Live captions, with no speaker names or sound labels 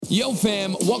Yo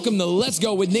fam, welcome to Let's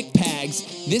Go with Nick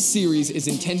Pags. This series is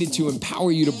intended to empower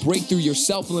you to break through your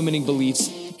self-limiting beliefs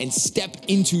and step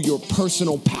into your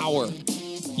personal power.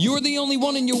 You're the only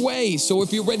one in your way, so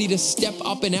if you're ready to step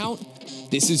up and out,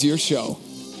 this is your show.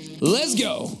 Let's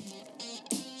go.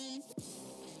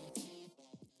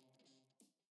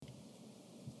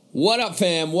 What up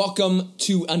fam? Welcome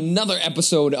to another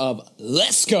episode of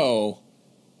Let's Go.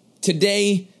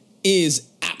 Today is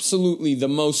absolutely the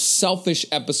most selfish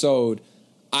episode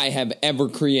I have ever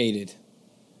created.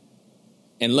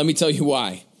 And let me tell you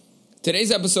why.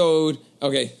 Today's episode,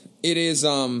 it's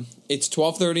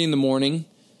 12:30 in the morning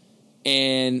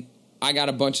and I got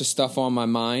a bunch of stuff on my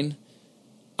mind.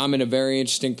 I'm in a very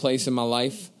interesting place in my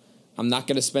life. I'm not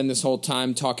going to spend this whole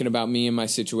time talking about me and my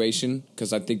situation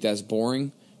because I think that's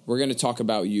boring. We're going to talk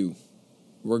about you.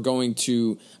 I'm going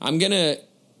to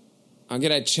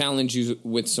challenge you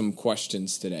with some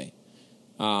questions today.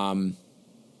 Man,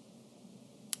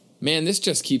 this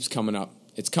just keeps coming up.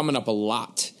 It's coming up a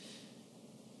lot.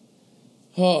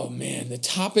 Oh, man. The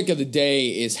topic of the day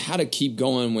is how to keep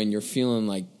going when you're feeling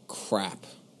like crap.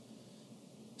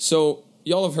 So,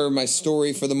 y'all have heard my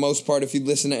story for the most part if you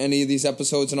listen to any of these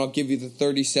episodes, and I'll give you the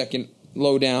 30-second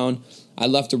lowdown. I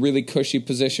left a really cushy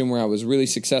position where I was really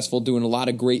successful doing a lot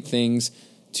of great things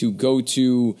to go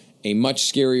to a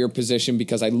much scarier position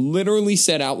because I literally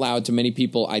said out loud to many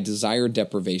people, I desire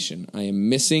deprivation. I am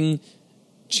missing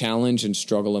challenge and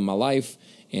struggle in my life,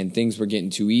 and things were getting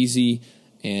too easy,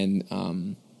 and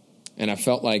I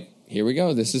felt like, here we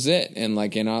go, this is it, and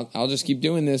I'll just keep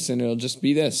doing this, and it'll just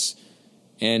be this,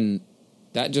 and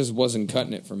that just wasn't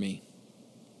cutting it for me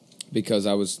because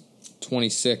I was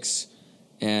 26,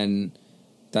 and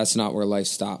that's not where life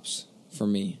stops for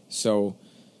me. So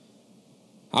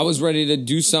I was ready to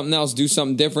do something else, do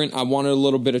something different. I wanted a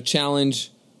little bit of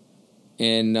challenge.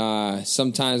 And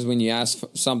sometimes when you ask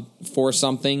for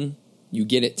something, you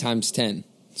get it times 10.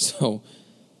 So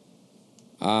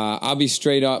I'll be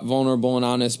straight up vulnerable and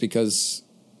honest because,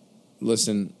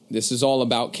 listen, this is all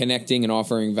about connecting and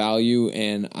offering value.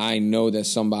 And I know that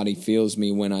somebody feels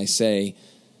me when I say,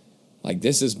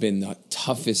 this has been the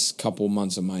toughest couple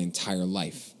months of my entire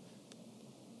life.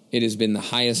 It has been the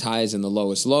highest highs and the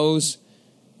lowest lows.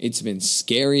 It's been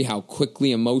scary how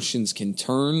quickly emotions can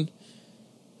turn.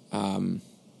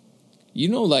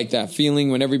 That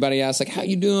feeling when everybody asks, how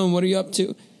you doing? What are you up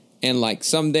to? And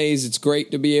some days it's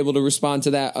great to be able to respond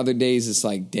to that. Other days it's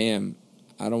damn,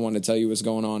 I don't want to tell you what's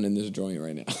going on in this joint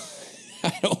right now.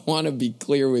 I don't want to be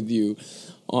clear with you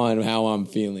on how I'm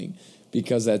feeling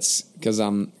because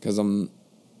I'm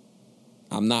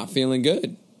not feeling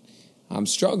good. I'm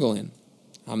struggling.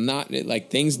 I'm not,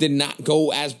 things did not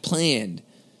go as planned.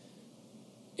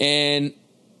 And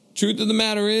truth of the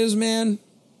matter is, man,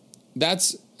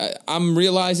 I'm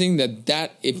realizing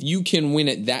that if you can win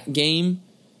at that game,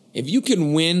 if you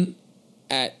can win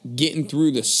at getting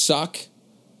through the suck,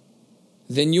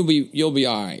 then you'll be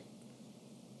all right.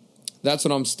 That's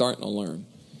what I'm starting to learn.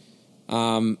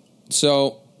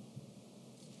 So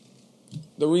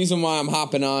the reason why I'm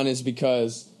hopping on is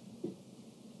because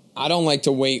I don't like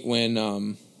to wait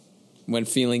when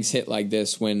feelings hit like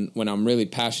this, when I'm really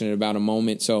passionate about a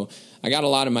moment. So I got a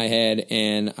lot in my head,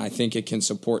 and I think it can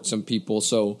support some people.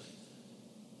 So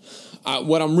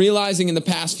what I'm realizing in the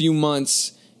past few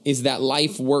months is that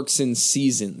life works in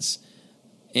seasons.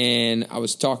 And I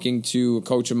was talking to a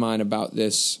coach of mine about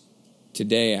this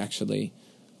today, actually.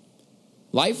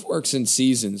 Life works in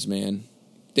seasons, man.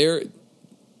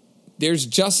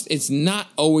 It's not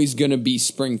always going to be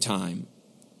springtime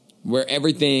where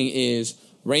everything is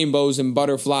rainbows and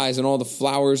butterflies and all the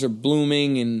flowers are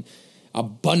blooming and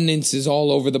abundance is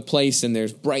all over the place and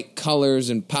there's bright colors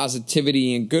and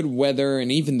positivity and good weather,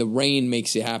 and even the rain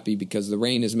makes you happy because the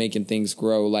rain is making things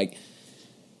grow.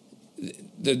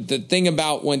 The thing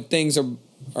about when things are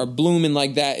blooming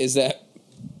like that is that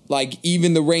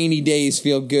even the rainy days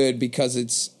feel good because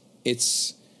it's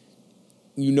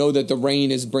that the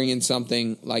rain is bringing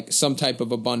something, some type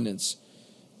of abundance.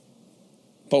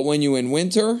 But when you're in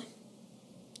winter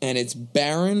and it's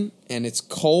barren and it's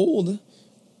cold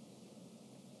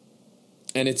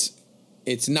and it's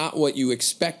not what you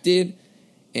expected,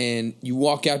 and you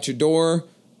walk out your door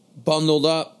bundled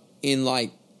up in all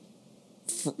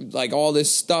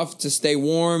this stuff to stay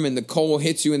warm, and the cold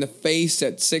hits you in the face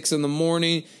at 6 a.m,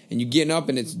 and you're getting up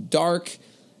and it's dark,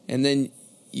 and then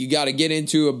you got to get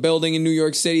into a building in New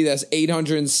York City that's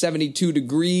 872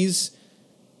 degrees,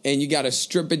 and you got to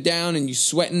strip it down, and you're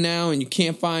sweating now, and you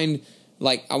can't find,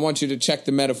 I want you to check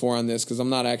the metaphor on this, because I'm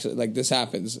not actually, this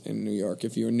happens in New York.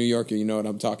 If you're a New Yorker, you know what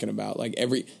I'm talking about.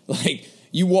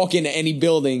 You walk into any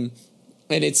building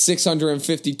and it's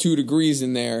 652 degrees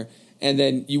in there, and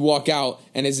then you walk out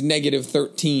and it's negative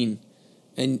 13,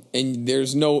 and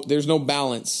there's no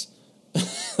balance.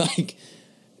 Like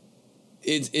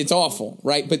it's awful,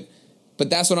 right? But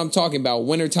that's what I'm talking about.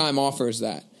 Wintertime offers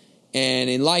that. And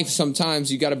in life,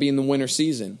 sometimes you got to be in the winter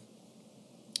season.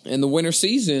 And the winter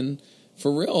season,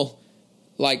 for real,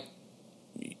 like,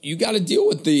 you got to deal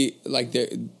with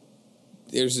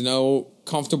there's no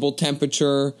comfortable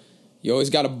temperature. You always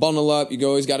got to bundle up. You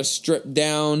always got to strip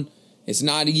down. It's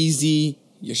not easy.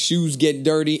 Your shoes get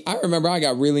dirty. I remember I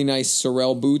got really nice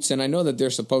Sorel boots, and I know that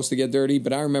they're supposed to get dirty,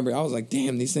 but I remember I was like,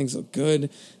 damn, these things look good.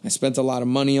 I spent a lot of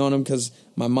money on them because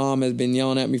my mom has been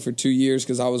yelling at me for 2 years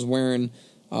because I was wearing,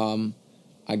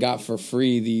 I got for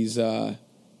free these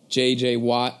J.J.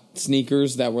 Watt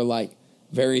sneakers that were like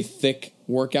very thick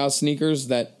workout sneakers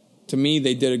that, to me,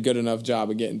 they did a good enough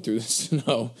job of getting through the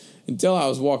snow until I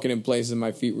was walking in places and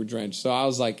my feet were drenched. So I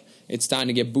was like, it's time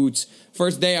to get boots.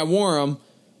 First day I wore them,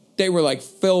 they were like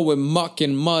filled with muck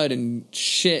and mud and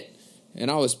shit.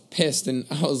 And I was pissed. And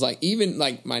I was like, even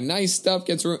like my nice stuff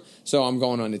gets ruined. So I'm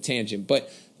going on a tangent.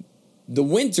 But the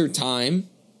winter time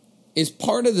is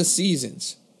part of the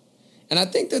seasons. And I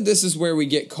think that this is where we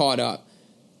get caught up.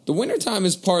 The winter time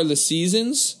is part of the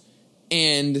seasons.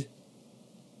 And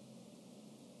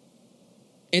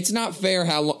it's not fair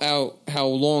how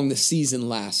long the season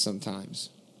lasts sometimes.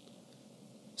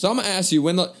 So I'm going to ask you,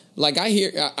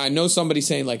 I know somebody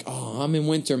saying like, oh, I'm in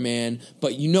winter, man.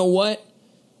 But you know what?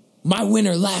 My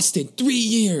winter lasted 3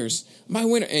 years.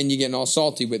 And you're getting all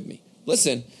salty with me.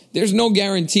 Listen, there's no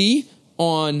guarantee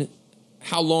on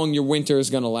how long your winter is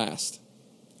going to last.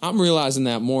 I'm realizing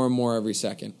that more and more every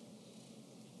second.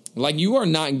 Like, you are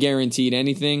not guaranteed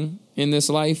anything in this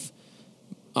life,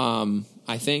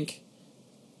 I think.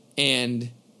 And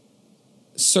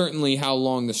certainly how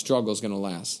long the struggle is going to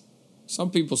last. Some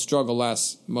people's struggle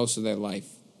lasts most of their life.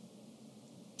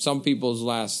 Some people's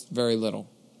last very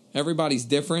little. Everybody's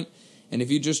different. And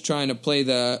if you're just trying to play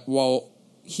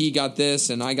he got this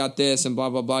and I got this and blah,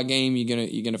 blah, blah game,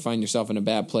 you're gonna find yourself in a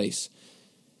bad place.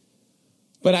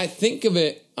 But I think of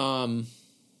it, I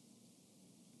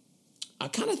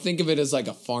kind of think of it as like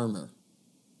a farmer.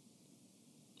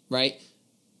 Right?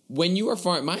 When you are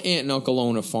farming, my aunt and uncle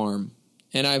own a farm.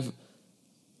 And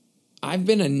I've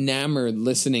been enamored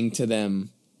listening to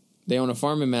them. They own a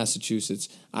farm in Massachusetts.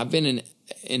 I've been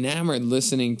enamored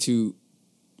listening to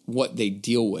what they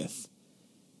deal with.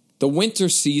 The winter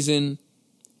season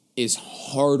is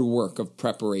hard work of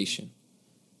preparation.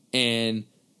 And,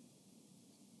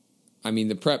 I mean,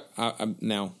 the prep...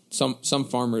 now, some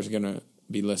farmers are going to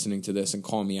be listening to this and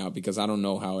call me out because I don't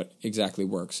know how it exactly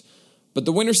works. But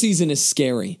the winter season is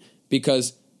scary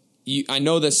because... I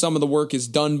know that some of the work is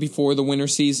done before the winter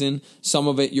season. Some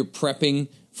of it you're prepping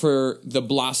for the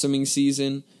blossoming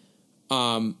season.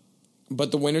 But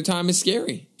the wintertime is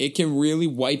scary. It can really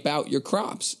wipe out your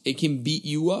crops. It can beat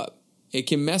you up. It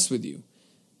can mess with you.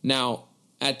 Now,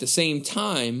 at the same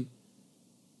time,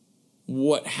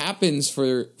 what happens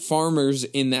for farmers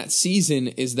in that season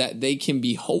is that they can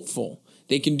be hopeful.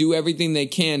 They can do everything they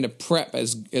can to prep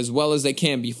as well as they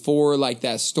can before like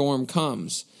that storm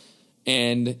comes.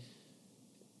 And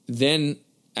then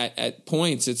at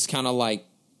points, it's kind of like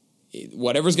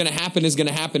whatever's going to happen is going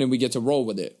to happen and we get to roll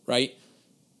with it, right?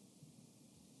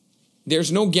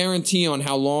 There's no guarantee on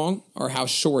how long or how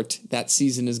short that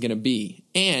season is going to be.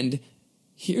 And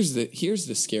here's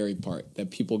the scary part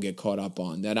that people get caught up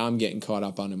on, that I'm getting caught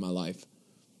up on in my life.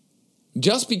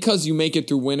 Just because you make it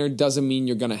through winter doesn't mean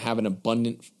you're going to have an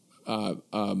abundant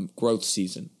growth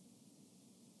season.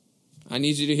 I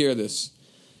need you to hear this.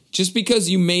 Just because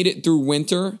you made it through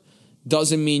winter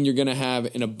doesn't mean you're going to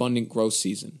have an abundant growth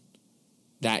season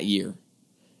that year.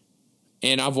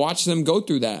 And I've watched them go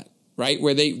through that, right?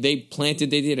 Where they planted,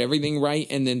 they did everything right,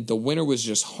 and then the winter was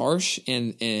just harsh,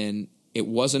 and it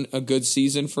wasn't a good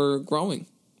season for growing.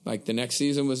 Like, the next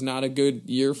season was not a good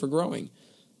year for growing.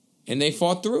 And they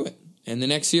fought through it, and the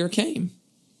next year came.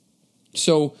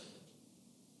 So,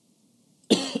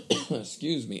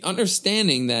 excuse me,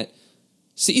 understanding that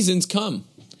seasons come.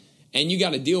 And you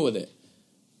got to deal with it,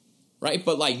 right?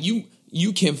 But like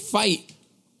you can fight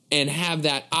and have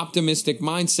that optimistic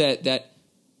mindset that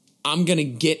I'm going to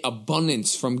get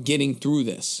abundance from getting through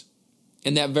this.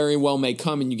 And that very well may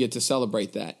come and you get to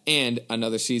celebrate that. And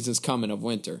another season's coming of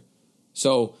winter.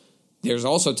 So there's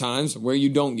also times where you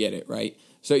don't get it, right?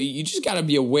 So you just got to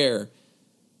be aware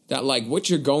that like what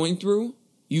you're going through,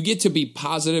 you get to be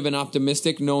positive and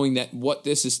optimistic knowing that what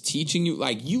this is teaching you,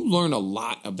 like you learn a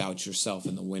lot about yourself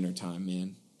in the wintertime,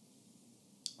 man.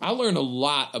 I learned a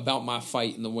lot about my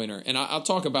fight in the winter. And I'll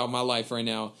talk about my life right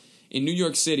now. In New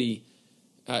York City,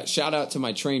 shout out to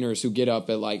my trainers who get up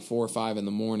at like 4 or 5 in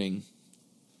the morning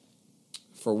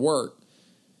for work.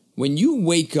 When you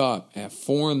wake up at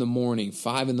 4 in the morning,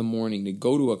 5 in the morning to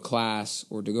go to a class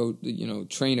or to go,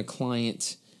 train a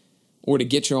client or to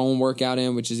get your own workout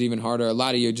in, which is even harder. A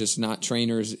lot of you are just not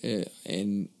trainers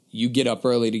and you get up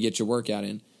early to get your workout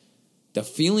in. The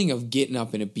feeling of getting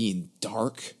up and it being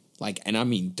dark, and I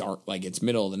mean dark, like it's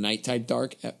middle of the night type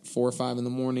dark at 4 or 5 in the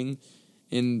morning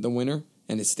in the winter,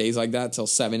 and it stays like that till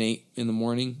 7, 8 in the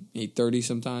morning, 8:30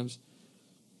 sometimes.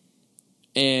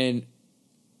 And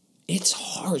it's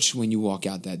harsh when you walk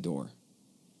out that door.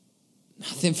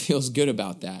 Nothing feels good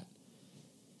about that.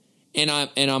 And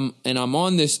I'm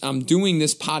on this. I'm doing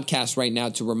this podcast right now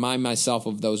to remind myself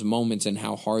of those moments and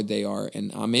how hard they are.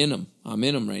 And I'm in them. I'm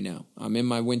in them right now. I'm in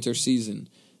my winter season.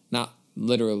 Not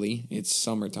literally. It's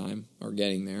summertime or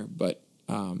getting there. But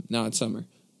no, it's summer.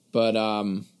 But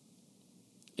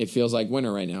it feels like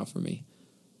winter right now for me.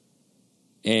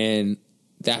 And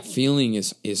that feeling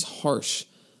is harsh.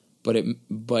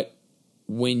 But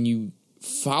when you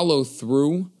follow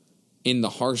through in the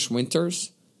harsh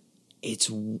winters,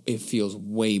 it feels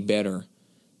way better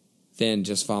than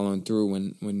just following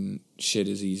through when shit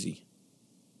is easy.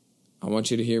 I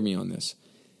want you to hear me on this.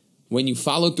 When you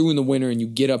follow through in the winter and you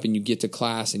get up and you get to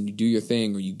class and you do your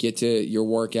thing, or you get to your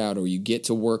workout, or you get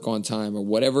to work on time, or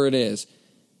whatever it is,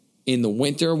 in the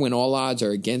winter when all odds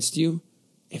are against you,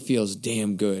 it feels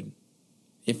damn good.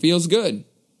 It feels good.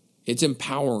 It's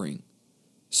empowering.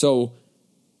 So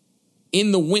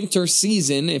in the winter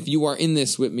season, if you are in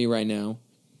this with me right now,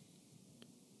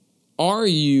 are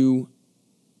you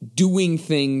doing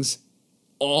things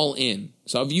all in?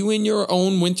 So if you in your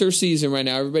own winter season right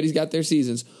now, everybody's got their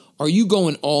seasons. Are you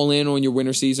going all in on your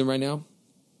winter season right now?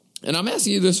 And I'm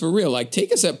asking you this for real.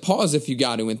 Take a step, pause if you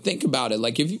got to, and think about it.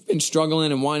 If you've been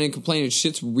struggling and whining and complaining,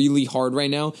 shit's really hard right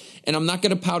now, and I'm not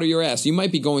going to powder your ass. You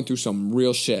might be going through some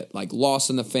real shit, like loss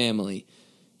in the family.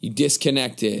 You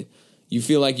disconnected. You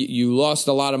feel like you lost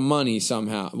a lot of money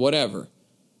somehow, whatever.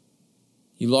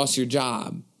 You lost your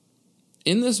job.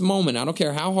 In this moment, I don't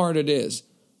care how hard it is,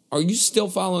 are you still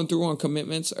following through on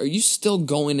commitments? Are you still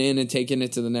going in and taking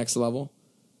it to the next level?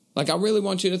 I really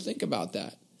want you to think about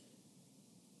that.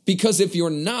 Because if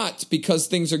you're not, because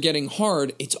things are getting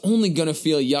hard, it's only going to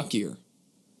feel yuckier.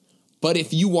 But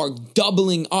if you are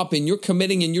doubling up and you're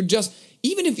committing and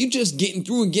even if you're just getting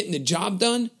through and getting the job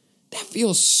done, that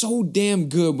feels so damn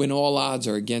good when all odds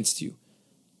are against you.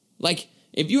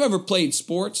 If you ever played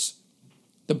sports,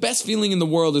 the best feeling in the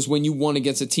world is when you won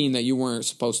against a team that you weren't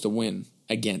supposed to win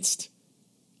against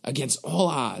all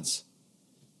odds.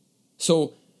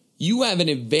 So you have an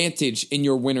advantage in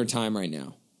your winter time right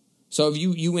now. So if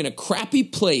you in a crappy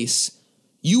place,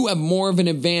 you have more of an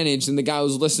advantage than the guy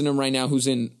who's listening right now who's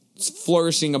in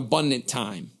flourishing abundant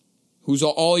time, who's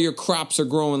all your crops are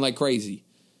growing like crazy.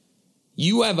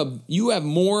 You have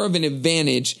more of an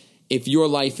advantage if your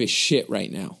life is shit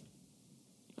right now.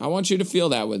 I want you to feel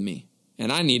that with me.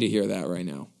 And I need to hear that right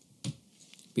now.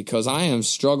 Because I am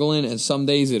struggling, and some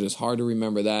days it is hard to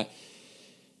remember that.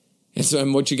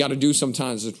 And what you got to do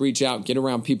sometimes is reach out, get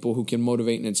around people who can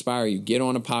motivate and inspire you. Get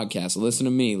on a podcast, listen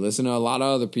to me, listen to a lot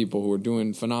of other people who are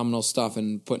doing phenomenal stuff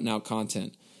and putting out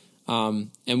content.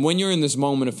 And when you're in this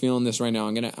moment of feeling this right now,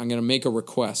 I'm gonna make a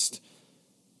request.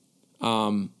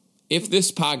 If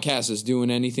this podcast is doing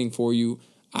anything for you,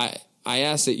 I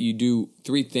ask that you do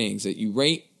 3 things: that you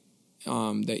rate,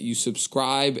 that you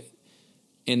subscribe,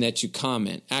 and that you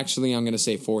comment. Actually, I'm going to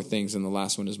say 4 things, and the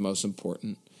last one is most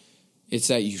important. It's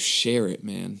that you share it,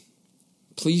 man.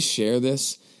 Please share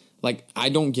this. I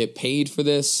don't get paid for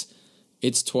this.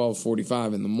 It's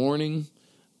 12:45 in the morning.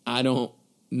 I don't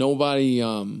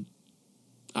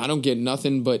get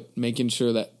nothing but making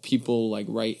sure that people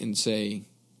write and say,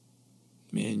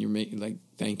 man, you're making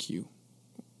thank you.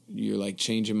 You're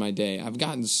changing my day. I've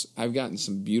gotten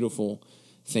some beautiful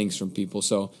things from people.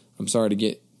 So I'm sorry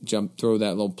to throw that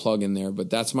little plug in there, but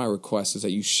that's my request, is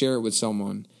that you share it with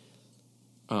someone.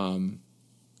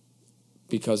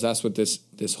 Because that's what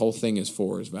this whole thing is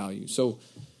for, is value. So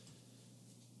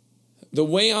the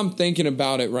way I'm thinking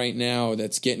about it right now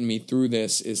that's getting me through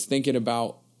this is thinking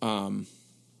about how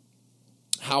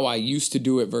I used to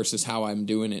do it versus how I'm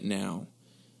doing it now.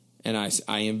 And I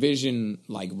envision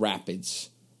rapids.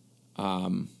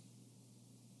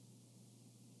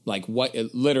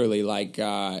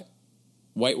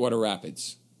 Whitewater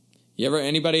rapids.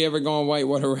 Anybody ever go on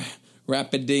whitewater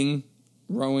rapiding,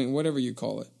 rowing, whatever you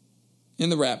call it, in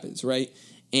the rapids, right?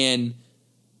 And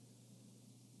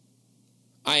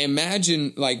I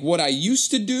imagine what I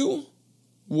used to do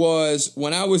was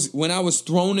when I was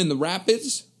thrown in the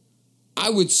rapids, I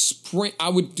would sprint. I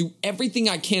would do everything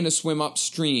I can to swim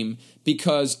upstream,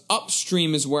 because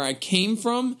upstream is where I came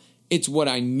from. It's what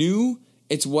I knew.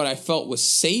 It's what I felt was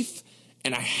safe.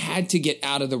 And I had to get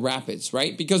out of the rapids,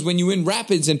 right? Because when you're in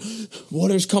rapids and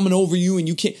water's coming over you and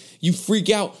you freak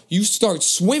out, you start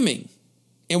swimming.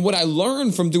 And what I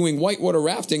learned from doing whitewater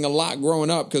rafting a lot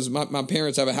growing up, because my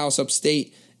parents have a house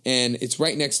upstate, and it's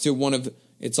right next to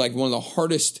it's like one of the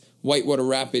hardest whitewater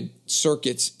rapid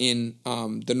circuits in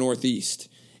the Northeast.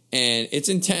 And it's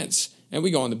intense. And we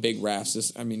go on the big rafts.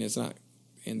 It's not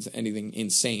anything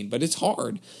insane, but it's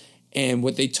hard. And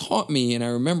what they taught me, and I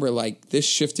remember like this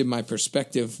shifted my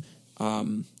perspective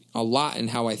a lot in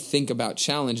how I think about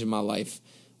challenge in my life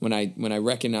when I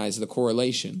recognize the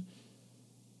correlation.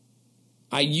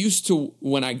 I used to,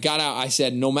 when I got out, I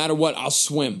said, no matter what, I'll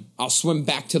swim. I'll swim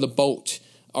back to the boat,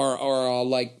 or I'll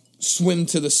like swim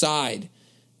to the side,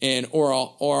 or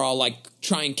I'll like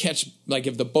try and catch, like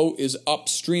if the boat is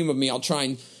upstream of me, I'll try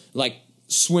and like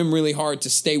swim really hard to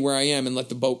stay where I am and let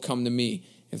the boat come to me,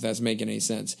 if that's making any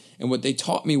sense. And what they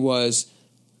taught me was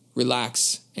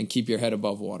relax and keep your head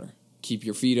above water. Keep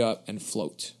your feet up and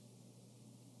float.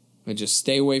 And just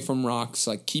stay away from rocks.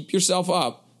 Like keep yourself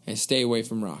up and stay away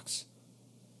from rocks.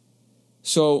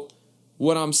 So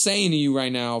what I'm saying to you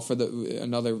right now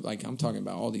I'm talking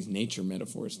about all these nature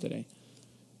metaphors today,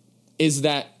 is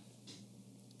that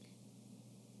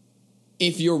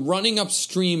if you're running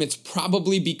upstream, it's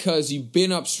probably because you've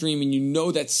been upstream and you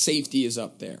know that safety is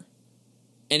up there.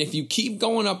 And if you keep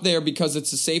going up there because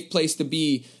it's a safe place to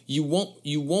be, you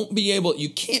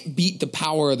can't beat the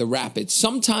power of the rapids.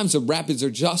 Sometimes the rapids are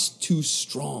just too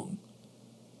strong.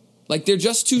 Like they're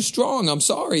just too strong. I'm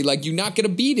sorry. Like you're not going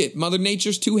to beat it. Mother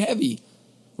Nature's too heavy.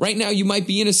 Right now you might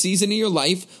be in a season of your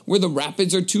life where the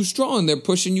rapids are too strong. They're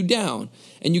pushing you down.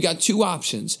 And you got two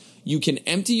options. You can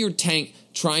empty your tank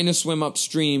trying to swim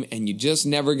upstream and you're just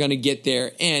never going to get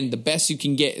there. And the best you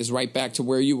can get is right back to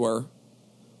where you were.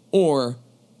 Or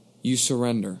you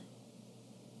surrender.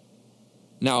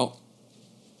 Now,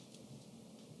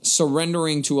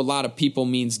 surrendering to a lot of people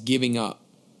means giving up.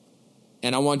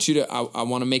 And I want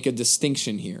to make a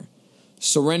distinction here.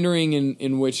 Surrendering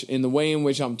in the way in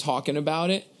which I'm talking about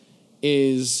it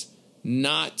is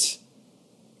not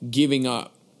giving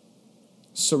up.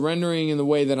 Surrendering in the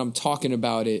way that I'm talking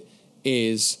about it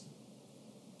is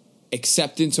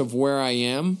acceptance of where I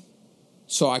am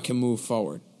so I can move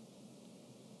forward.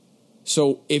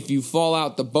 So if you fall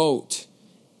out the boat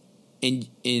and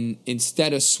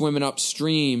instead of swimming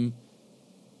upstream,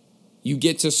 you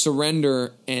get to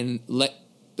surrender and let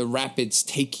the rapids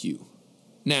take you.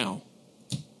 Now,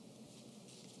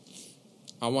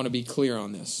 I want to be clear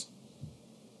on this.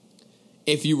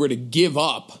 If you were to give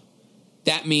up,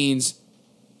 that means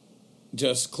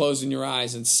just closing your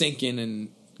eyes and sinking and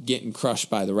getting crushed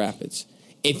by the rapids.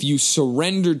 If you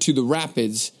surrender to the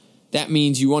rapids, that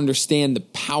means you understand the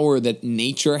power that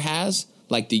nature has,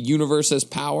 like the universe has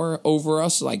power over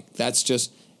us. Like that's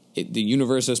just the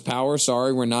universe has power.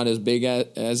 Sorry, we're not as big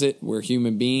as it. We're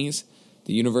human beings.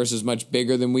 The universe is much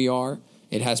bigger than we are.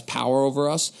 It has power over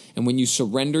us. And when you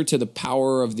surrender to the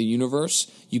power of the universe,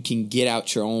 you can get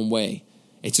out your own way.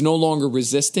 It's no longer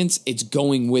resistance. It's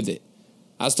going with it.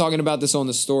 I was talking about this on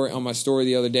my story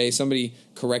the other day. Somebody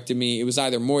corrected me. It was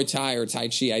either Muay Thai or Tai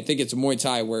Chi. I think it's Muay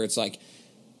Thai, where it's like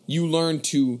you learn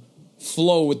to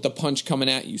flow with the punch coming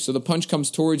at you. So the punch comes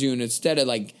towards you, and instead of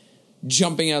like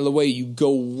jumping out of the way, you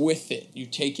go with it. You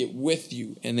take it with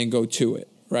you and then go to it,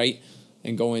 right?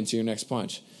 And go into your next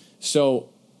punch. So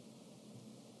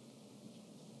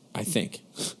I think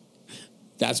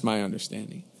that's my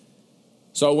understanding.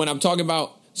 So when I'm talking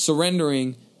about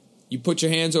surrendering, you put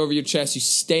your hands over your chest, you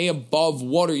stay above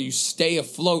water, you stay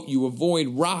afloat, you avoid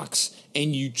rocks,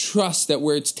 and you trust that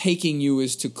where it's taking you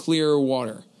is to clearer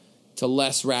water, to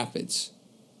less rapids.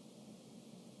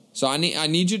 So I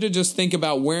need you to just think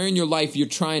about where in your life you're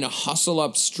trying to hustle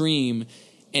upstream,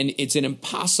 and it's an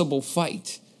impossible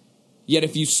fight. Yet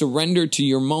if you surrender to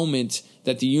your moment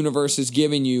that the universe has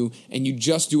given you, and you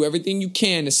just do everything you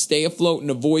can to stay afloat and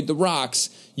avoid the rocks,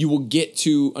 you will get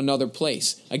to another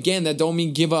place. Again, that don't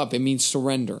mean give up. It means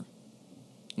surrender.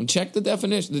 And check the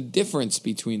definition, the difference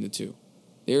between the two.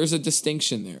 There is a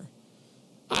distinction there.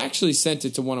 I actually sent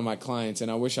it to one of my clients,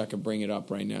 and I wish I could bring it up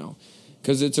right now,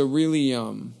 because it's a really,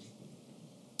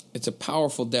 it's a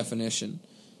powerful definition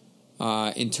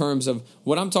in terms of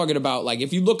what I'm talking about. Like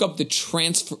if you look up the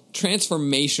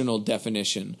transformational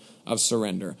definition of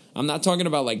surrender, I'm not talking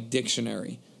about like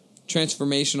dictionary.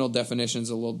 Transformational definition is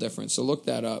a little different, so look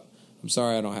that up. I'm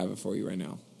sorry I don't have it for you right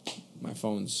now. My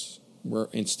we're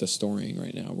Insta storying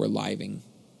right now. We're living.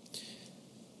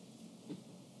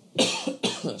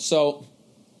 So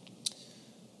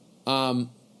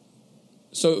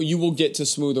you will get to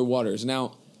smoother waters.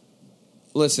 Now,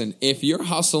 listen, if you're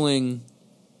hustling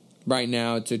right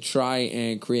now to try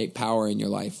and create power in your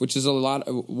life, which is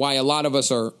why a lot of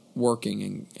us are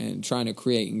working and trying to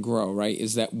create and grow, right,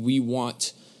 is that we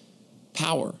want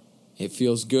power. It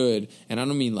feels good. And I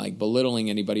don't mean like belittling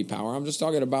anybody power. I'm just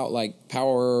talking about like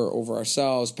power over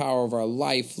ourselves, power over our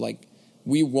life. Like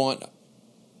we want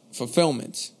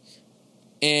fulfillment.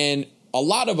 And a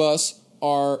lot of us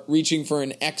are reaching for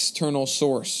an external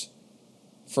source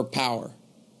for power,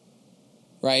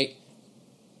 right?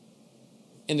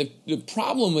 And the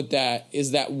problem with that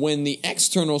is that when the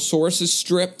external source is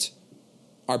stripped,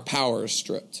 our power is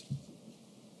stripped.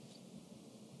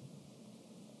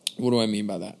 What do I mean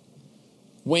by that?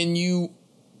 When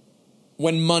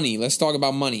money, let's talk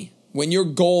about money. When your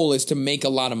goal is to make a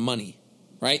lot of money,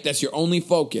 right? That's your only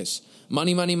focus.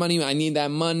 Money, money, money. I need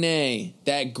that money.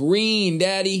 That green,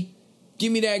 daddy.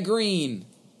 Give me that green.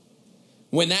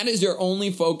 When that is your only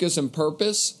focus and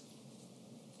purpose,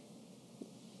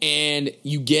 and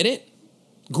you get it,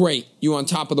 great. You're on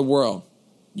top of the world.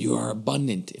 You are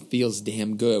abundant. It feels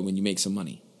damn good when you make some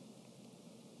money.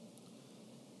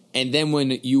 And then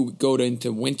when you go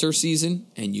into winter season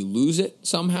and you lose it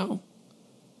somehow,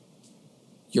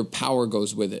 your power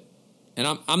goes with it.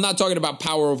 And I'm not talking about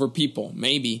power over people,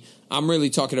 maybe. I'm really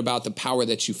talking about the power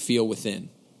that you feel within,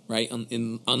 right?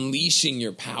 In unleashing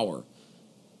your power.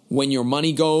 When your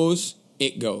money goes,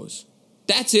 it goes.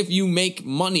 That's if you make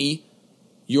money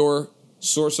your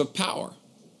source of power.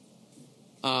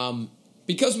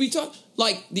 Because we talk,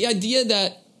 like the idea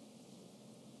that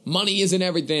money isn't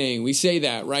everything. We say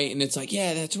that, right? And it's like,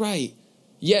 yeah, that's right.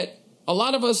 Yet, a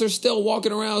lot of us are still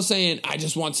walking around saying, I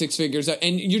just want six figures.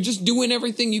 And you're just doing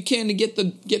everything you can to get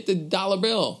the dollar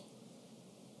bill.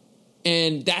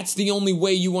 And that's the only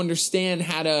way you understand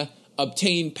how to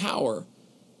obtain power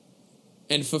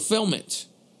and fulfillment,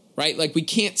 right? Like we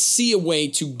can't see a way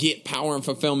to get power and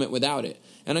fulfillment without it.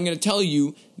 And I'm going to tell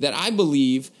you that I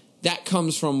believe that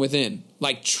comes from within.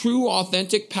 Like true,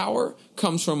 authentic power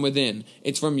comes from within.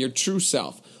 It's from your true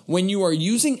self. When you are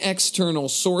using external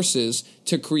sources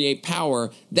to create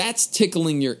power, that's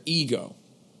tickling your ego,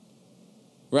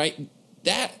 right?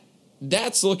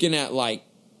 That's looking at like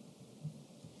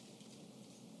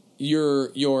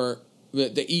the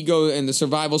ego and the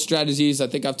survival strategies. I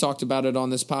think I've talked about it on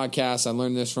this podcast. I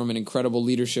learned this from an incredible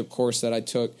leadership course that I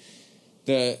took.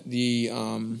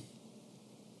 The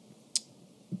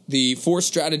 4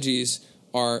 strategies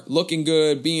are looking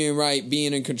good, being right,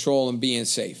 being in control, and being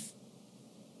safe,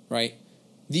 right?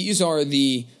 These are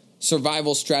the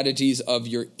survival strategies of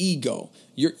your ego.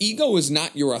 Your ego is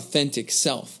not your authentic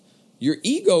self. Your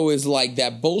ego is like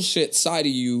that bullshit side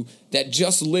of you that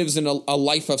just lives in a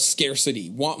life of scarcity.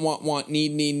 Want,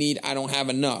 need, I don't have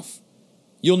enough.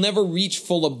 You'll never reach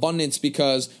full abundance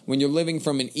because when you're living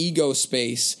from an ego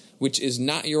space, which is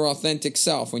not your authentic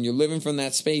self, when you're living from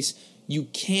that space, you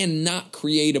cannot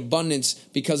create abundance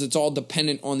because it's all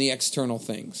dependent on the external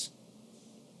things.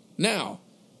 Now,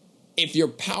 if your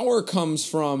power comes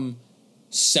from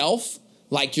self,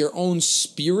 like your own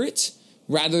spirit,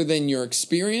 rather than your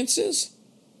experiences,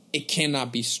 it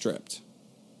cannot be stripped.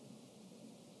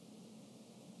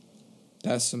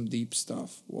 That's some deep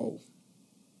stuff. Whoa.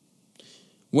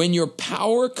 When your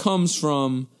power comes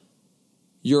from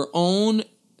your own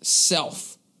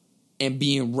self and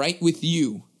being right with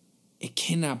you, it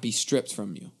cannot be stripped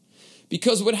from you.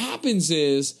 Because what happens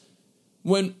is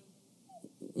when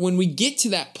we get to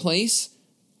that place,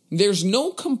 there's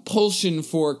no compulsion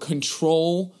for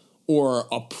control or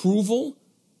approval.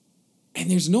 And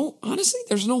there's no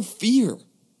fear.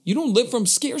 You don't live from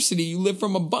scarcity, you live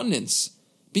from abundance.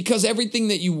 Because everything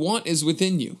that you want is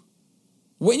within you.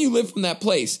 When you live from that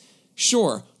place,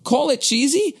 sure, call it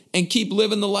cheesy and keep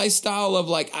living the lifestyle of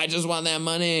like, I just want that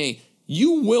money.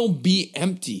 You will be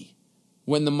empty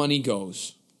when the money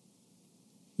goes.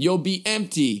 You'll be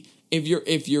empty.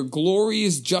 If your glory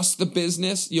is just the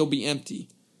business, you'll be empty.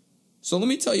 So let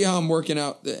me tell you how I'm working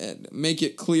out, make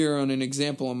it clear on an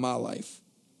example in my life.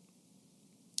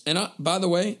 And by the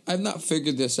way, I've not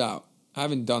figured this out. I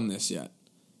haven't done this yet.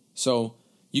 So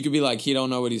you could be like, he don't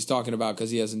know what he's talking about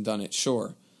because he hasn't done it.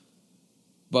 Sure.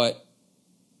 But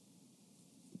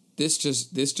this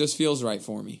just feels right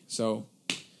for me. So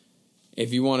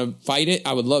if you want to fight it,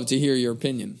 I would love to hear your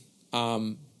opinion.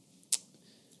 But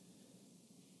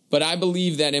I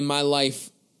believe that in my life,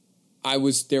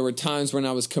 there were times when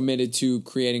I was committed to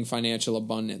creating financial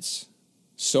abundance.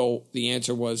 So the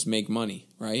answer was make money,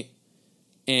 right?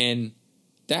 And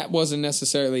that wasn't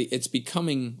necessarily, it's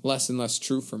becoming less and less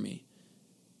true for me.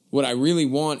 What I really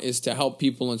want is to help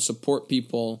people and support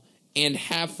people and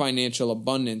have financial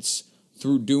abundance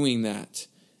through doing that.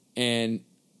 And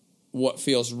what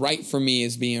feels right for me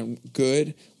is being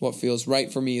good. What feels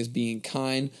right for me is being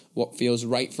kind. What feels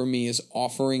right for me is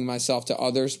offering myself to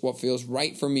others. What feels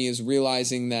right for me is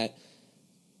realizing that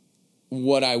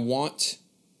what I want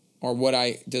or what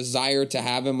I desire to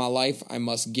have in my life, I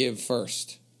must give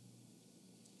first.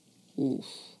 Ooh.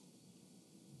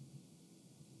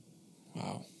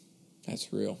 Wow.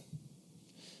 That's real.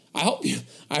 I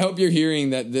hope you're hearing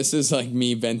that this is like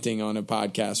me venting on a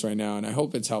podcast right now, and I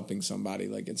hope it's helping somebody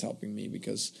like it's helping me,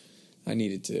 because I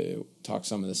needed to talk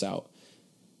some of this out.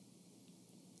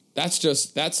 That's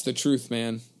the truth,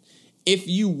 man. If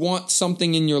you want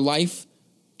something in your life,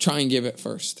 try and give it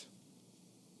first.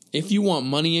 If you want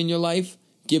money in your life,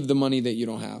 give the money that you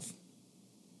don't have.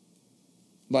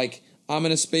 Like, I'm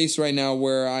in a space right now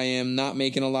where I am not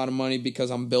making a lot of money because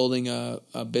I'm building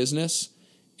a business,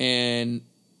 and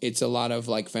it's a lot of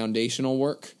like foundational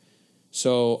work.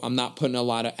 So I'm not putting a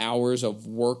lot of hours of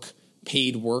work,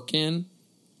 paid work in.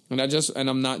 And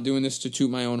I'm not doing this to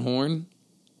toot my own horn.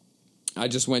 I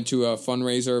just went to a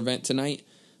fundraiser event tonight,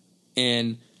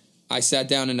 and I sat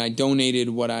down and I donated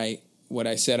what I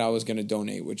said I was going to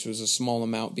donate, which was a small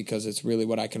amount because it's really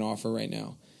what I can offer right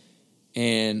now.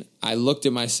 And I looked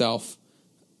at myself,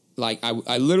 like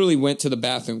I literally went to the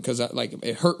bathroom because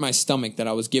it hurt my stomach that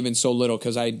I was giving so little,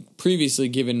 because I'd previously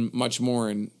given much more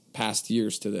in past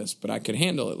years to this, but I could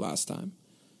handle it last time.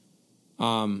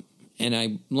 And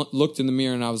I looked in the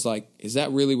mirror and I was like, is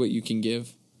that really what you can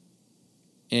give?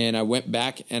 And I went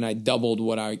back and I doubled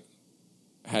what I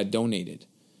had donated.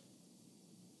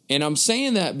 And I'm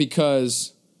saying that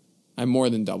because I more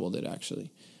than doubled it,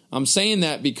 actually. I'm saying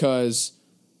that because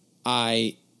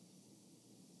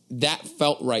that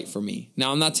felt right for me.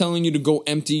 Now, I'm not telling you to go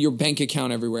empty your bank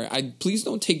account everywhere. Please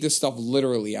don't take this stuff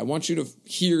literally. I want you to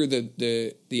hear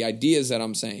the ideas that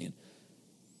I'm saying.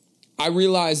 I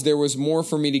realized there was more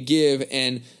for me to give,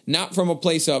 and not from a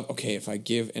place of, okay, if I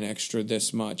give an extra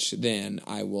this much, then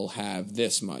I will have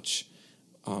this much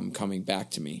coming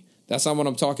back to me. That's not what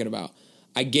I'm talking about.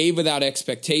 I gave without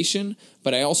expectation,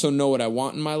 but I also know what I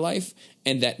want in my life,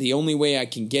 and that the only way I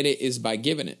can get it is by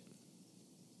giving it.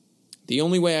 The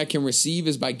only way I can receive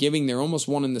is by giving. They're almost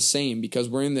one and the same, because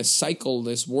we're in this cycle.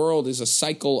 This world is a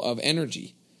cycle of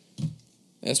energy.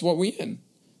 That's what we're in.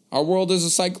 Our world is a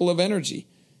cycle of energy.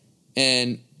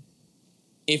 And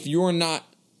if you're not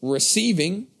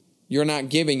receiving, you're not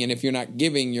giving. And if you're not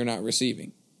giving, you're not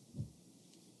receiving.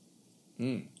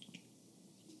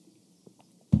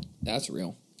 That's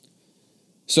real.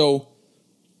 So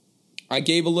I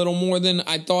gave a little more than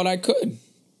I thought I could.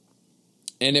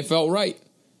 And it felt right.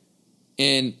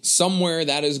 And somewhere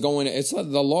that is going, it's like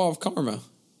the law of karma.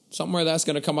 Somewhere that's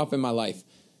going to come up in my life.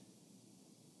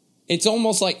 It's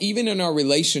almost like even in our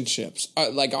relationships,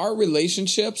 like our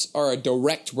relationships are a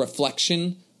direct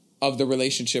reflection of the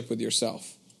relationship with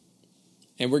yourself.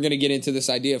 And we're going to get into this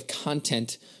idea of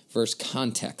content versus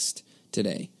context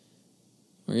today.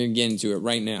 We're going to get into it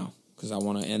right now because I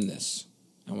want to end this.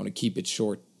 I want to keep it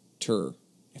shorter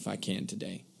if I can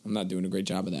today. I'm not doing a great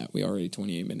job of that. We're already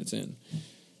 28 minutes in.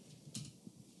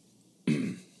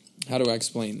 How do I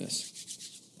explain this?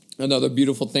 Another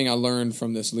beautiful thing I learned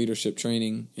from this leadership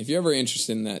training. If you're ever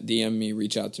interested in that, DM me,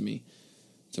 reach out to me.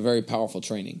 It's a very powerful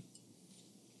training.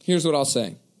 Here's what I'll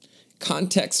say.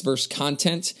 Context versus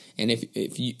content. And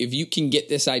if you can get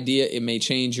this idea, it may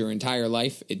change your entire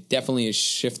life. It definitely is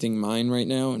shifting mine right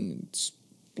now, and it's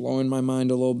blowing my mind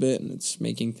a little bit, and it's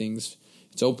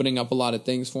opening up a lot of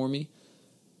things for me.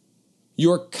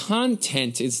 Your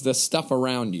content is the stuff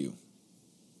around you.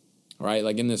 All right,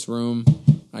 like in this room,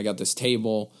 I got this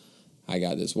table, I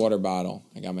got this water bottle,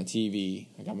 I got my TV,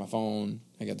 I got my phone,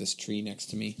 I got this tree next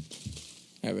to me.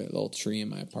 I have a little tree in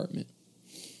my apartment.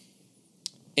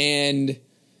 And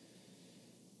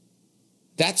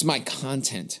that's my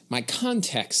content. My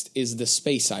context is the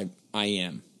space I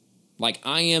am. Like,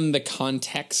 I am the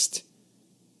context,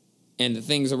 and the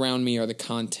things around me are the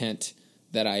content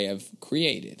that I have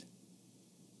created.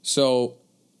 So,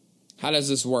 how does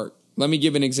this work? Let me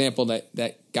give an example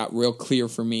that got real clear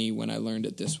for me when I learned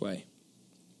it this way.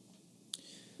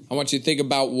 I want you to think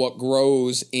about what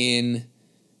grows in,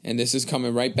 and this is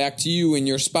coming right back to you in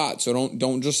your spot. So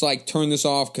don't just like turn this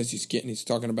off because he's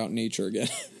talking about nature again.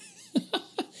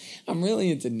 I'm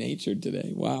really into nature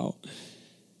today. Wow.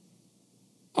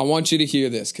 I want you to hear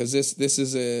this because this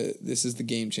is the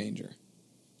game changer.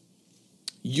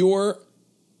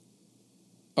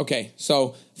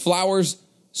 So flowers.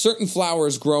 Certain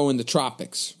flowers grow in the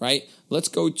tropics, right? Let's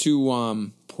go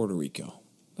to Puerto Rico.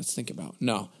 Let's think about.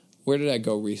 No, Where did I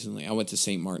go recently? I went to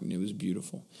St. Martin. It was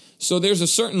beautiful. So there's a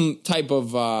certain type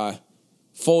of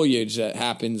foliage that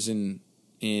happens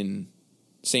in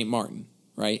St. Martin,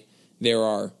 right? There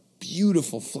are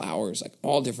beautiful flowers, like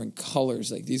all different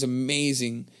colors, like these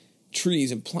amazing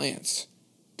trees and plants.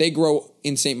 They grow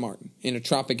in St. Martin, in a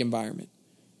tropical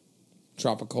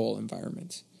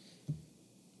environment.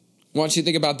 I want you to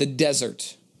think about the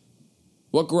desert.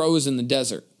 What grows in the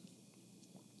desert?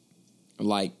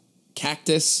 Like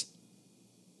cactus.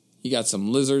 You got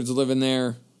some lizards living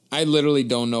there. I literally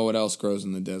don't know what else grows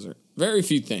in the desert. Very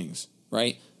few things,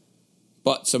 right?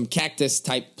 But some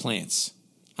cactus-type plants.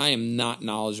 I am not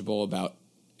knowledgeable about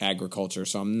agriculture,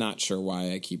 so I'm not sure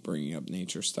why I keep bringing up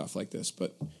nature stuff like this,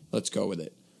 but let's go with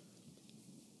it.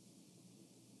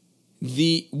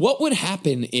 What would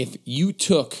happen if you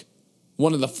took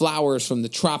one of the flowers from the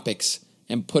tropics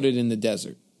and put it in the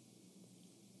desert?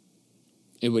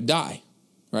 It would die,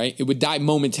 right? It would die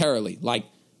momentarily, like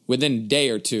within a day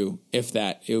or two, if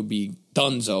that. It would be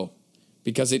donezo,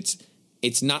 because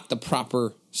it's not the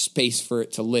proper space for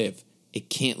it to live. It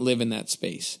can't live in that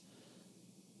space.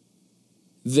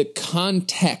 The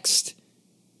context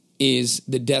is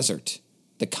the desert.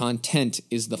 The content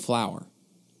is the flower.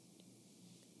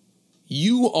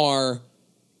 You are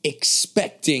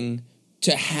expecting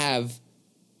to have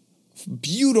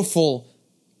beautiful,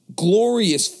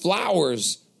 glorious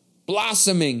flowers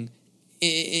blossoming,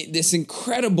 this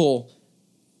incredible,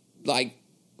 like,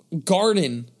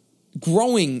 garden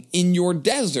growing in your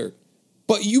desert.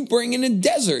 But you bring in a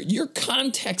desert. Your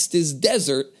context is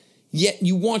desert, yet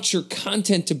you want your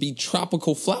content to be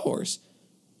tropical flowers.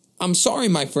 I'm sorry,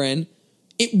 my friend.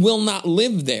 It will not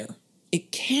live there.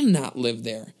 It cannot live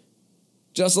there.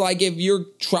 Just like if your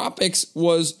tropics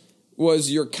was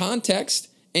your context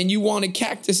and you wanted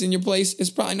cactus in your place, it's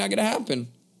probably not going to happen.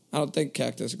 I don't think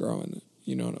cactus grow in it.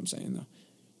 You know what I'm saying, though.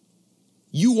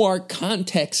 You are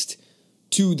context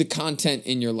to the content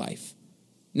in your life.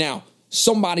 Now,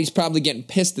 somebody's probably getting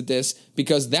pissed at this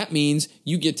because that means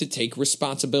you get to take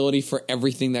responsibility for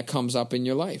everything that comes up in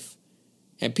your life.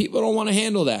 And people don't want to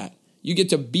handle that. You get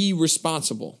to be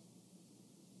responsible.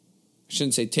 I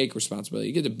shouldn't say take responsibility.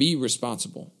 You get to be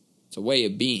responsible. It's a way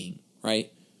of being, right?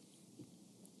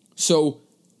 So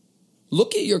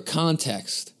look at your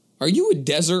context. Are you a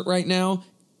desert right now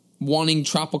wanting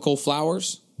tropical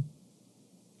flowers?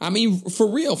 I mean, for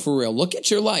real. Look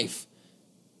at your life.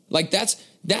 Like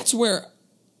that's where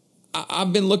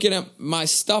I've been looking at my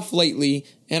stuff lately,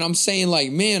 and I'm saying,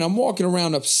 like, man, I'm walking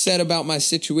around upset about my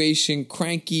situation,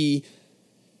 cranky,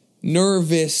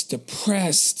 nervous,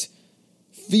 depressed,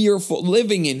 fearful,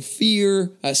 living in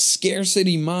fear, a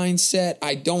scarcity mindset.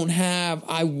 I don't have,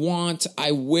 I want,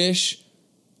 I wish.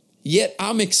 Yet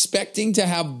I'm expecting to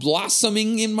have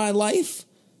blossoming in my life.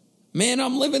 Man,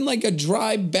 I'm living like a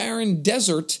dry, barren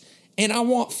desert, and I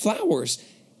want flowers.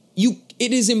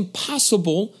 It is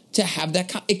impossible to have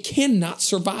that. It cannot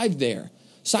survive there.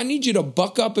 So I need you to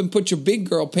buck up and put your big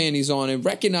girl panties on and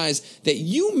recognize that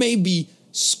you may be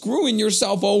screwing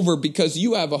yourself over because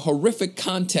you have a horrific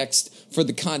context for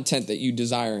the content that you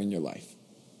desire in your life.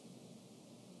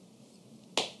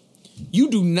 You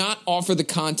do not offer the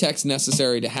context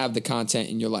necessary to have the content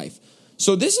in your life.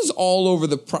 So this is all over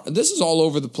the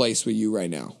place with you right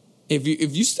now. If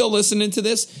you still listening to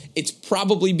this, it's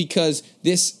probably because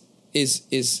this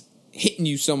is hitting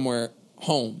you somewhere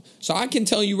home. So I can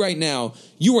tell you right now,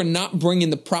 you are not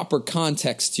bringing the proper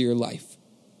context to your life.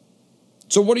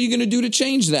 So what are you going to do to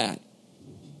change that?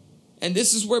 And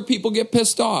this is where people get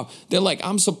pissed off. They're like,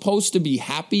 I'm supposed to be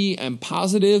happy and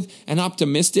positive and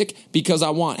optimistic because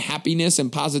I want happiness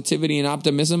and positivity and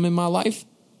optimism in my life?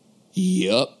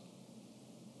 Yup.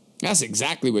 That's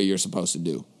exactly what you're supposed to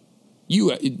do.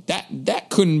 That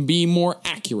couldn't be more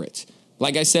accurate.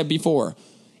 Like I said before,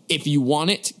 if you want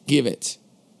it, give it.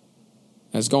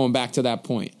 That's going back to that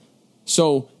point.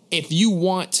 So if you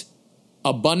want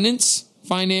abundance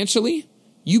financially,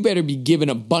 you better be giving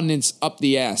abundance up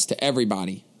the ass to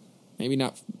everybody. Maybe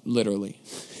not literally.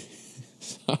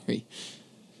 Sorry.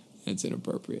 That's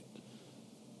inappropriate.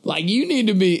 Like you need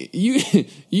to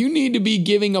be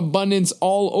giving abundance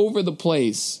all over the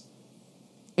place.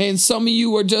 And some of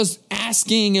you are just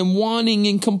asking and wanting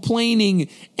and complaining,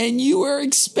 and you are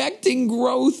expecting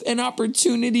growth and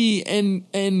opportunity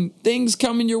and things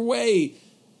coming your way.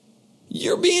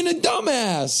 You're being a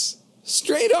dumbass.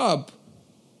 Straight up.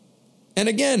 And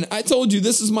again, I told you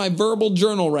this is my verbal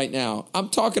journal right now. I'm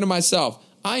talking to myself.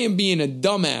 I am being a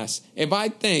dumbass if I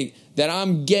think that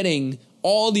I'm getting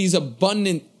all these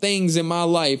abundant things in my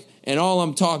life and all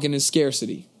I'm talking is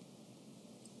scarcity.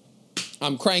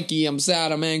 I'm cranky, I'm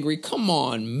sad, I'm angry. Come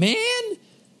on, man.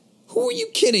 Who are you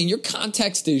kidding? Your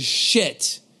context is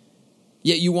shit.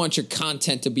 Yet you want your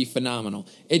content to be phenomenal.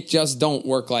 It just don't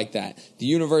work like that. The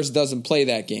universe doesn't play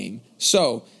that game.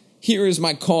 So, here is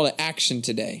my call to action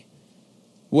today.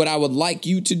 What I would like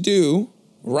you to do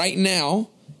right now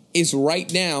is write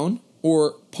down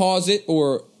or pause it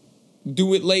or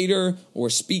do it later or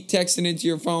speak texting into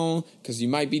your phone because you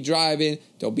might be driving.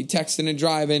 Don't be texting and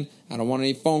driving. I don't want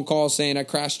any phone calls saying I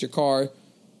crashed your car.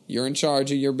 You're in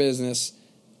charge of your business.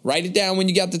 Write it down when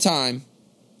you got the time.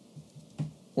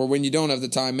 Or when you don't have the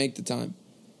time, make the time.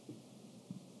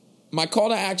 My call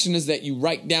to action is that you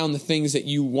write down the things that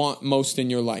you want most in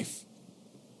your life.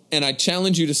 And I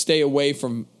challenge you to stay away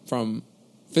from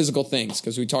physical things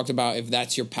because we talked about if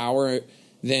that's your power,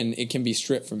 then it can be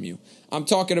stripped from you. I'm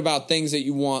talking about things that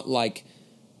you want like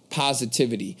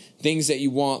positivity, things that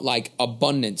you want like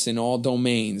abundance in all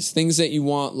domains, things that you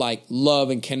want like love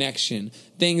and connection,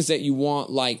 things that you want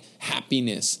like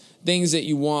happiness, things that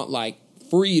you want like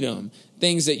freedom,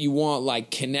 things that you want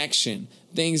like connection,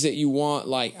 things that you want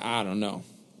like, I don't know.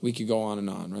 We could go on and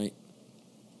on, right?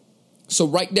 So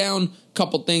write down a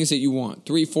couple things that you want.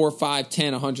 3, 4, 5,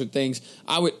 10, 100 things.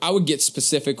 I would get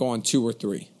specific on 2 or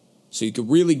 3 so you could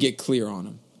really get clear on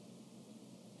them.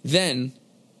 Then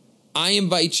I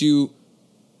invite you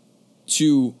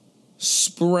to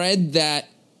spread that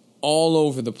all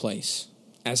over the place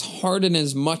as hard and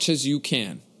as much as you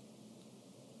can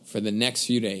for the next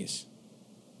few days.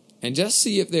 And just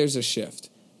see if there's a shift.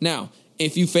 Now,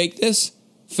 if you fake this,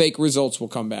 fake results will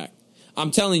come back.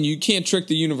 I'm telling you, you can't trick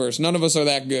the universe. None of us are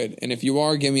that good. And if you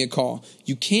are, give me a call.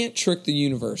 You can't trick the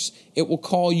universe. It will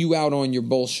call you out on your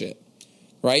bullshit,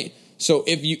 right? So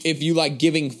if you like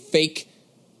giving fake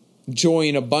joy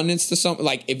and abundance to something,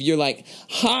 like if you're like,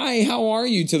 hi, how are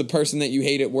you, to the person that you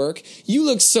hate at work? You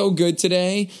look so good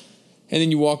today. And then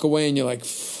you walk away and you're like,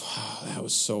 wow, that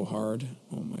was so hard.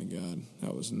 Oh my God,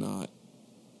 that was not.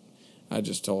 I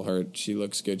just told her she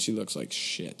looks good. She looks like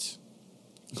shit.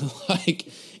 Like,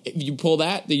 if you pull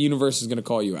that, the universe is going to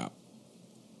call you out.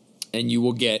 And you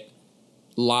will get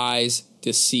lies,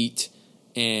 deceit,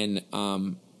 and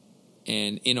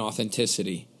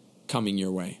inauthenticity coming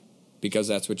your way because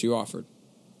that's what you offered.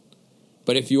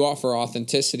 But if you offer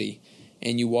authenticity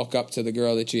and you walk up to the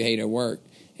girl that you hate at work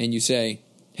and you say,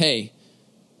 hey,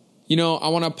 you know, I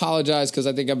want to apologize because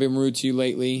I think I've been rude to you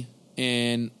lately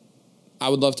and I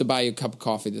would love to buy you a cup of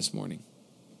coffee this morning.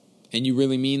 And you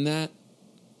really mean that?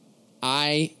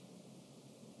 I'm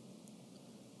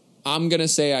going to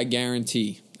say I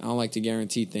guarantee. I don't like to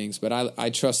guarantee things, but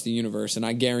I trust the universe, and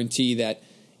I guarantee that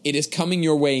it is coming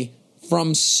your way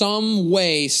from some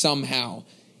way, somehow.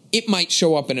 It might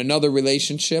show up in another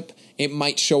relationship. It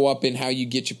might show up in how you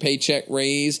get your paycheck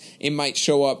raised. It might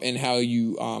show up in how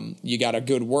you got a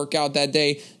good workout that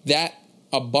day. That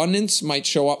abundance might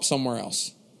show up somewhere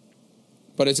else,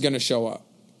 but it's going to show up.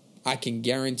 I can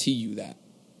guarantee you that.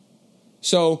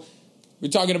 So we're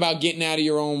talking about getting out of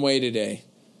your own way today.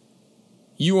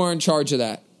 You are in charge of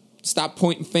that. Stop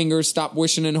pointing fingers. Stop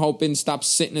wishing and hoping. Stop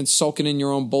sitting and sulking in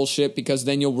your own bullshit because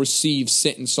then you'll receive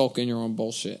sit and sulk in your own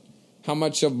bullshit. How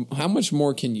much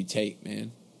more can you take,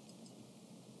 man?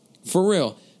 For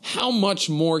real, how much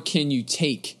more can you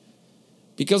take?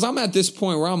 Because I'm at this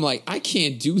point where I'm like, I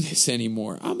can't do this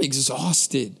anymore. I'm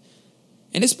exhausted.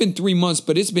 And it's been 3 months,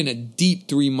 but it's been a deep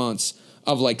 3 months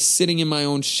of like sitting in my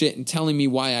own shit and telling me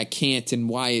why I can't and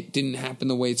why it didn't happen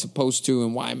the way it's supposed to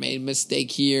and why I made a mistake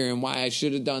here and why I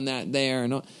should have done that there.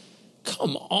 And all.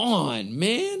 Come on,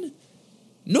 man.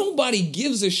 Nobody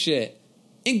gives a shit,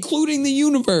 including the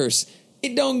universe.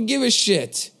 It don't give a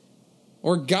shit.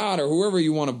 Or God or whoever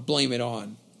you want to blame it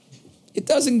on. It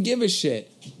doesn't give a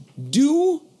shit.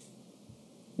 Do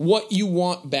what you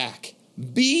want back.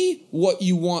 Be what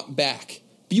you want back.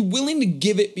 Be willing to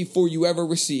give it before you ever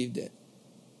received it.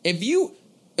 If you,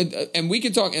 and we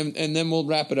can talk, and then we'll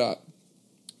wrap it up.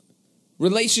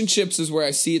 Relationships is where I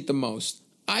see it the most.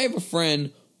 I have a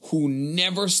friend who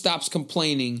never stops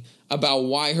complaining about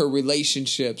why her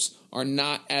relationships are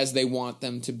not as they want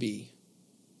them to be.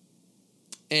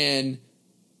 And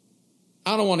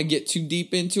I don't want to get too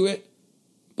deep into it,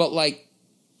 but like,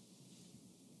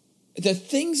 the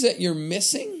things that you're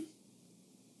missing,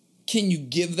 can you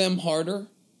give them harder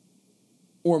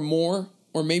or more?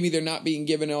 Or maybe they're not being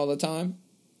given all the time.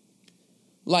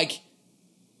 Like,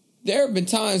 there have been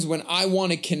times when I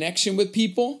want a connection with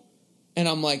people, and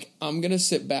I'm like, I'm going to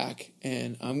sit back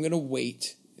and I'm going to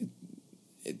wait.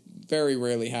 It very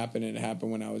rarely happened, and it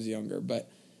happened when I was younger. But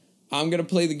I'm going to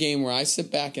play the game where I sit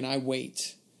back and I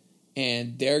wait.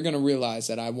 And they're going to realize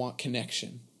that I want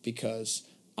connection because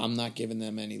I'm not giving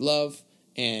them any love,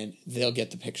 and they'll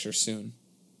get the picture soon.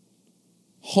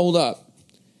 hold up.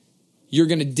 You're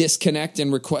going to disconnect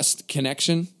and request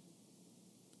connection?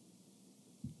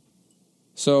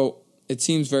 So it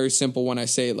seems very simple when I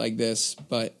say it like this,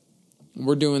 but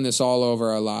we're doing this all over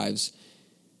our lives.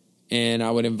 And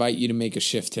I would invite you to make a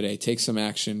shift today. Take some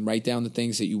action. Write down the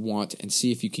things that you want and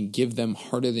see if you can give them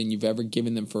harder than you've ever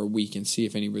given them for a week and see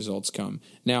if any results come.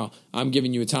 Now, I'm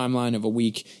giving you a timeline of a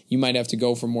week. You might have to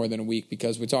go for more than a week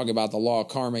because we're talking about the law of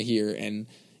karma here, and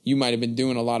you might have been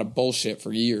doing a lot of bullshit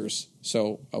for years.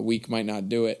 So a week might not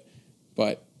do it.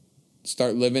 But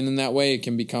start living in that way. It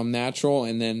can become natural,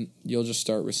 and then you'll just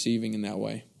start receiving in that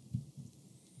way.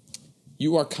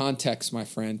 You are context, my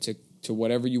friend, to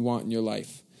whatever you want in your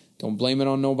life. Don't blame it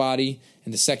on nobody.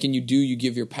 And the second you do, you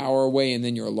give your power away, and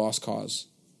then you're a lost cause.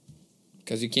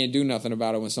 Because you can't do nothing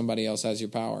about it when somebody else has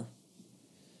your power.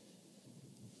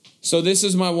 So this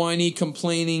is my whiny,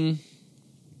 complaining,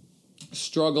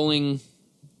 struggling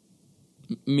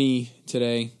me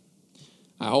today.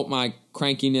 I hope my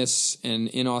crankiness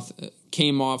and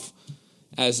came off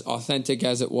as authentic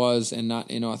as it was and not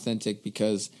inauthentic,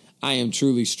 because I am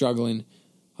truly struggling.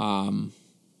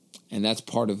 And that's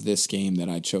part of this game that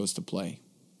I chose to play.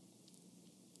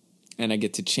 And I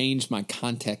get to change my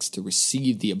context to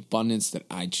receive the abundance that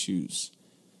I choose.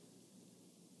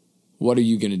 What are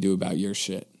you going to do about your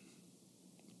shit?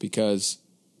 Because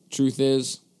truth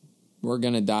is, we're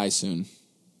going to die soon.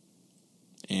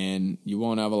 And you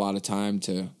won't have a lot of time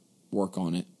to work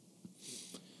on it.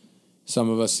 Some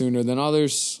of us sooner than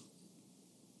others.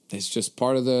 It's just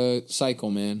part of the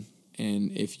cycle, man.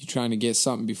 And if you're trying to get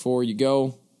something before you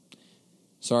go,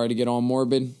 sorry to get all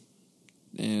morbid,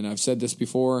 and I've said this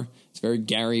before, it's very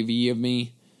Gary V of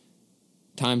me.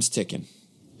 Time's ticking.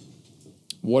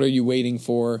 What are you waiting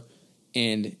for?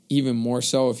 And even more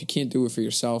so, if you can't do it for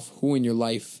yourself, who in your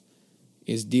life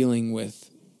is dealing with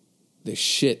the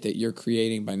shit that you're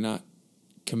creating by not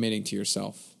committing to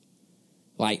yourself?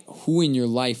 Like, who in your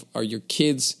life are your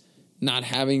kids not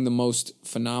having the most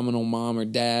phenomenal mom or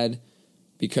dad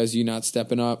because you're not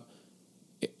stepping up?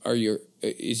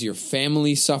 Is your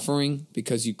family suffering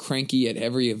because you cranky at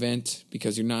every event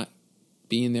because you're not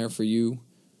being there for you?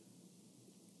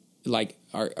 Like,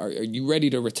 are you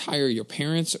ready to retire your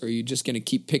parents, or are you just going to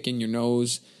keep picking your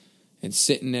nose and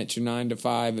sitting at your 9 to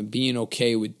 5 and being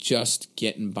okay with just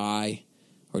getting by?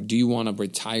 Or do you want to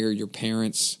retire your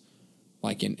parents,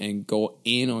 like, and go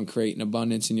in on creating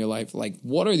abundance in your life? Like,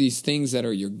 what are these things that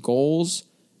are your goals?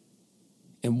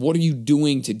 And what are you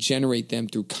doing to generate them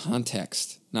through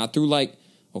context? Not through like,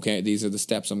 okay, these are the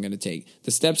steps I'm going to take.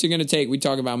 The steps you're going to take, we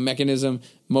talk about mechanism,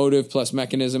 motive plus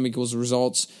mechanism equals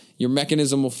results. Your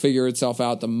mechanism will figure itself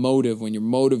out. The motive, when your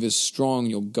motive is strong,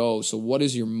 you'll go. So what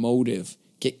is your motive?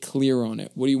 Get clear on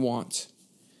it. What do you want?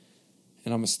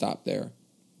 And I'm going to stop there.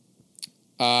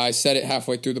 I said it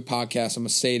halfway through the podcast. I'm going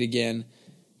to say it again.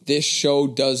 This show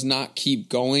does not keep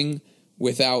going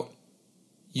without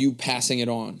you passing it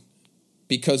on.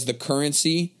 Because the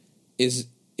currency is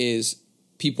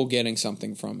people getting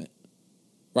something from it,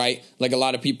 right? Like a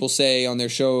lot of people say on their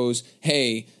shows,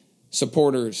 hey,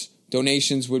 supporters,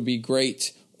 donations would be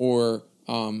great, or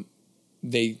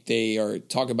they are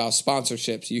talk about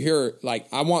sponsorships. You hear like,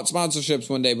 I want sponsorships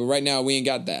one day, but right now we ain't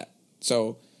got that.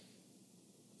 So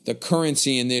the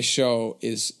currency in this show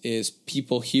is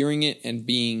people hearing it and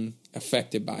being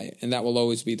affected by it, and that will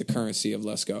always be the currency of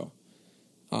Let's Go.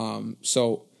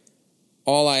 So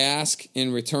all I ask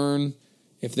in return,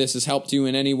 if this has helped you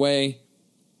in any way,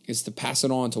 is to pass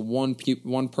it on to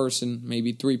one person,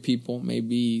 maybe 3 people,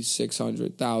 maybe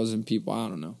 600,000 people. I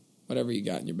don't know. Whatever you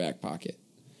got in your back pocket.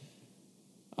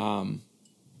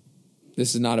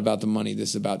 This is not about the money. This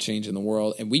is about changing the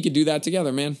world. And we could do that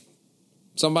together, man.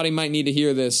 Somebody might need to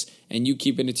hear this, and you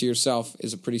keeping it to yourself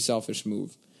is a pretty selfish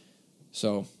move.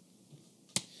 So,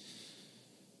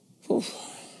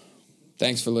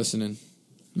 thanks for listening.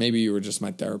 Maybe you were just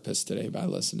my therapist today by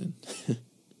listening.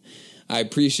 I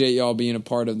appreciate y'all being a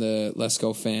part of the Let's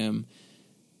Go fam.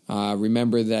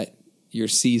 Remember that your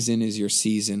season is your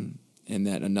season and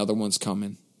that another one's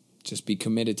coming. Just be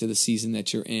committed to the season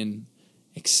that you're in.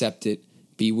 Accept it.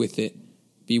 Be with it.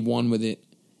 Be one with it.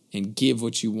 And give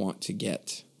what you want to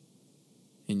get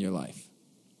in your life.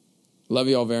 Love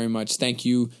you all very much. Thank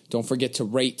you. Don't forget to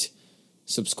rate,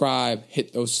 subscribe,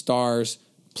 hit those stars.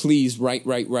 Please write.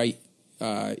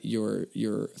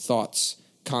 Your thoughts,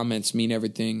 comments mean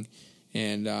everything,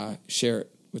 and share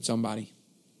it with somebody.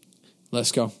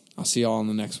 Let's go. I'll see y'all on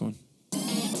the next one.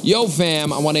 Yo,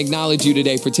 fam, I want to acknowledge you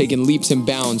today for taking leaps and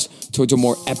bounds towards a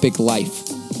more epic life.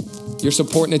 Your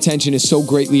support and attention is so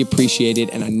greatly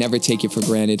appreciated, and I never take it for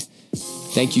granted.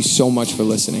 Thank you so much for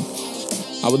listening.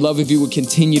 I would love if you would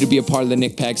continue to be a part of the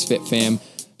Nick Pags Fit fam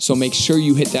So make sure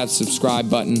you hit that subscribe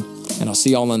button, and I'll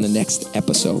see y'all on the next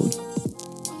episode.